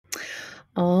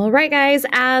All right, guys,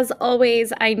 as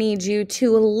always, I need you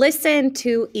to listen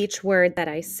to each word that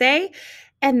I say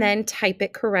and then type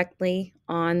it correctly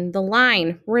on the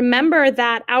line. Remember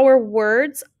that our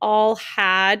words all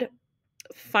had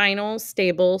final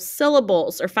stable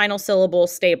syllables or final syllable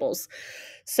stables.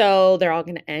 So they're all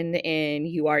going to end in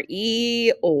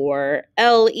URE or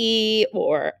LE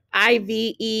or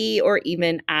IVE or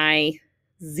even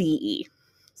IZE.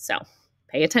 So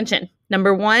pay attention.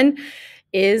 Number one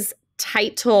is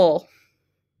title.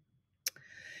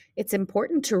 It's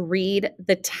important to read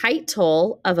the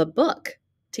title of a book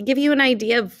to give you an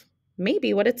idea of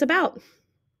maybe what it's about.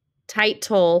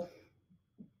 Title.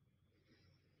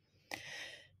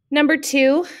 Number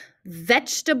two,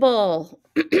 vegetable.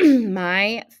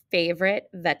 My favorite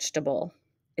vegetable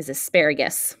is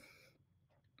asparagus.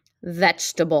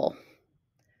 Vegetable.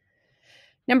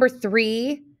 Number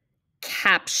three,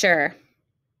 capture.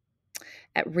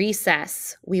 At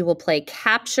recess, we will play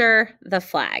capture the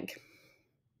flag.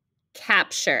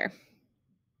 Capture.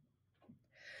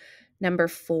 Number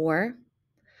four,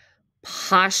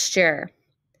 posture.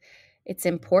 It's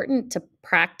important to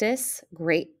practice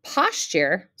great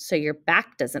posture so your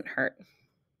back doesn't hurt.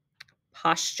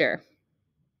 Posture.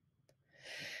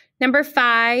 Number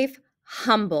five,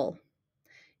 humble.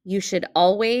 You should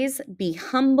always be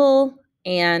humble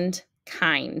and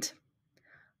kind.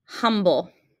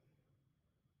 Humble.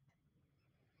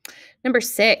 Number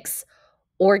six,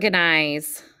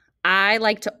 organize. I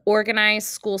like to organize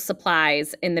school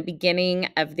supplies in the beginning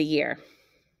of the year.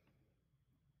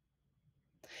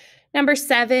 Number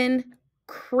seven,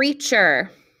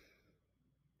 creature.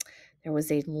 There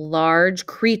was a large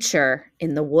creature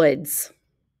in the woods.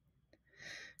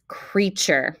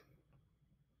 Creature.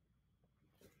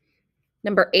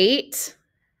 Number eight,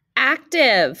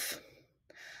 active.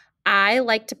 I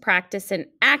like to practice an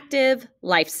active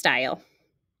lifestyle.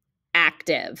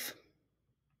 Active.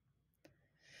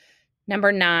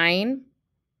 Number nine,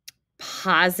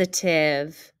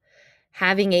 positive.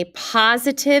 Having a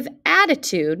positive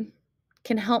attitude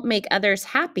can help make others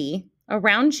happy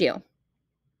around you.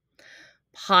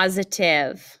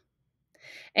 Positive.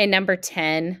 And number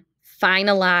 10,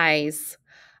 finalize.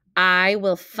 I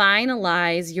will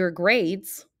finalize your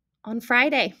grades on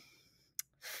Friday.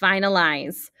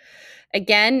 Finalize.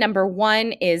 Again, number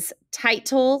one is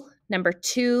title. Number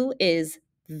two is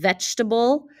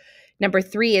vegetable. Number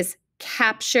three is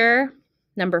capture.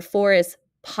 Number four is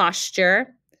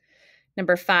posture.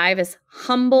 Number five is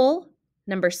humble.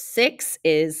 Number six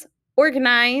is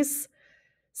organize.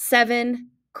 Seven,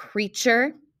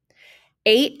 creature.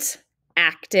 Eight,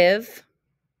 active.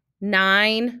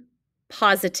 Nine,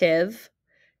 positive.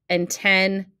 And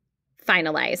 10,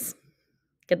 finalize.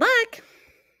 Good luck.